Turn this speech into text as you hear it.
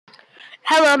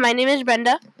Hello, my name is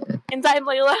Brenda. And I'm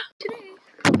Layla.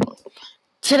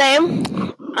 Today,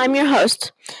 I'm your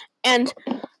host. And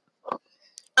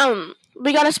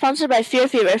we got sponsored by Fear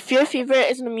Fever. Fear Fever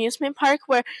is an amusement park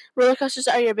where roller coasters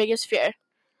are your biggest fear.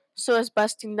 So is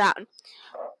busting down.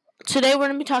 Today we're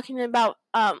going to be talking about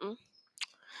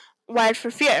Wired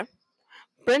for Fear.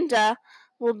 Brenda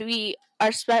will be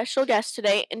our special guest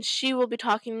today, and she will be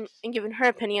talking and giving her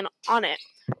opinion on it.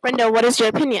 Brenda, what is your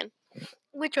opinion?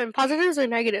 Which one, positives or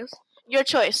negatives? Your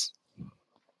choice.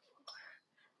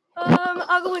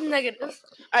 I'll go with negatives.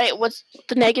 All right, what's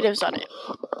the negatives on it?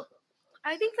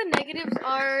 I think the negatives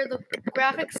are the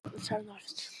graphics.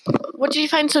 What did you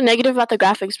find so negative about the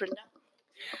graphics, Brenda?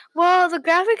 Well, the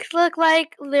graphics look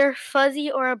like they're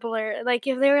fuzzy or a blur, like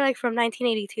if they were like from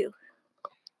 1982.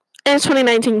 And it's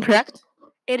 2019, correct?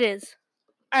 It is.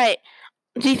 All right.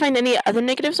 Do you find any other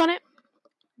negatives on it?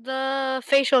 The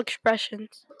facial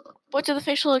expressions. What do the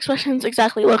facial expressions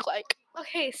exactly look like?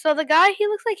 Okay, so the guy, he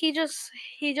looks like he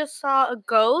just saw a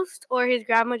ghost, or his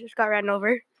grandma just got ran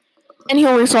over. And he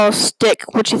only saw a stick,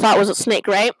 which he thought was a snake,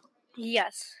 right?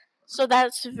 Yes. So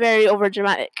that's very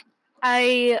overdramatic.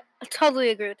 I totally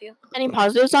agree with you. Any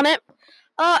positives on it?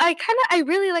 I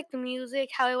really like the music,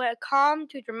 how it went calm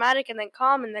to dramatic and then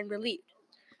calm and then relieved.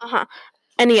 Uh-huh.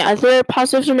 Any other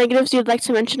positives or negatives you'd like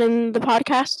to mention in the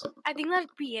podcast? I think that'd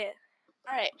be it.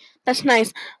 All right. That's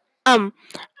nice.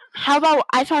 How about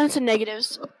I found some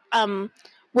negatives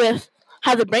with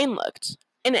how the brain looked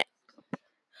in it.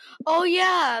 Oh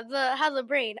yeah, how the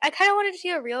brain. I kind of wanted to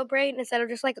see a real brain instead of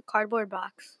just like a cardboard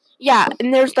box. Yeah,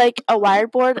 and there's like a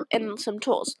wired board and some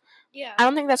tools. Yeah. I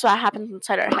don't think that's what happens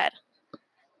inside our head.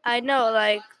 I know,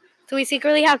 like, do we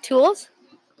secretly have tools?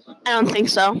 I don't think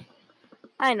so.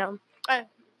 I know.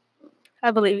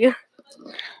 I believe you.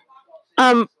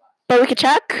 But we could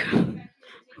check.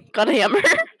 Got a hammer.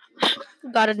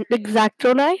 Got an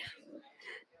X-Acto knife?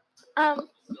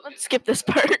 Let's skip this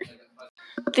part.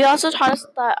 They also taught us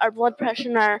that our blood pressure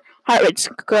and our heart rate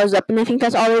goes up, and I think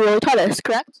that's all they really taught us,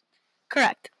 correct?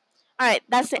 Correct. All right,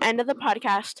 that's the end of the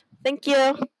podcast. Thank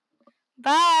you.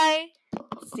 Bye.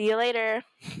 See you later.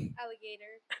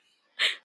 Alligator.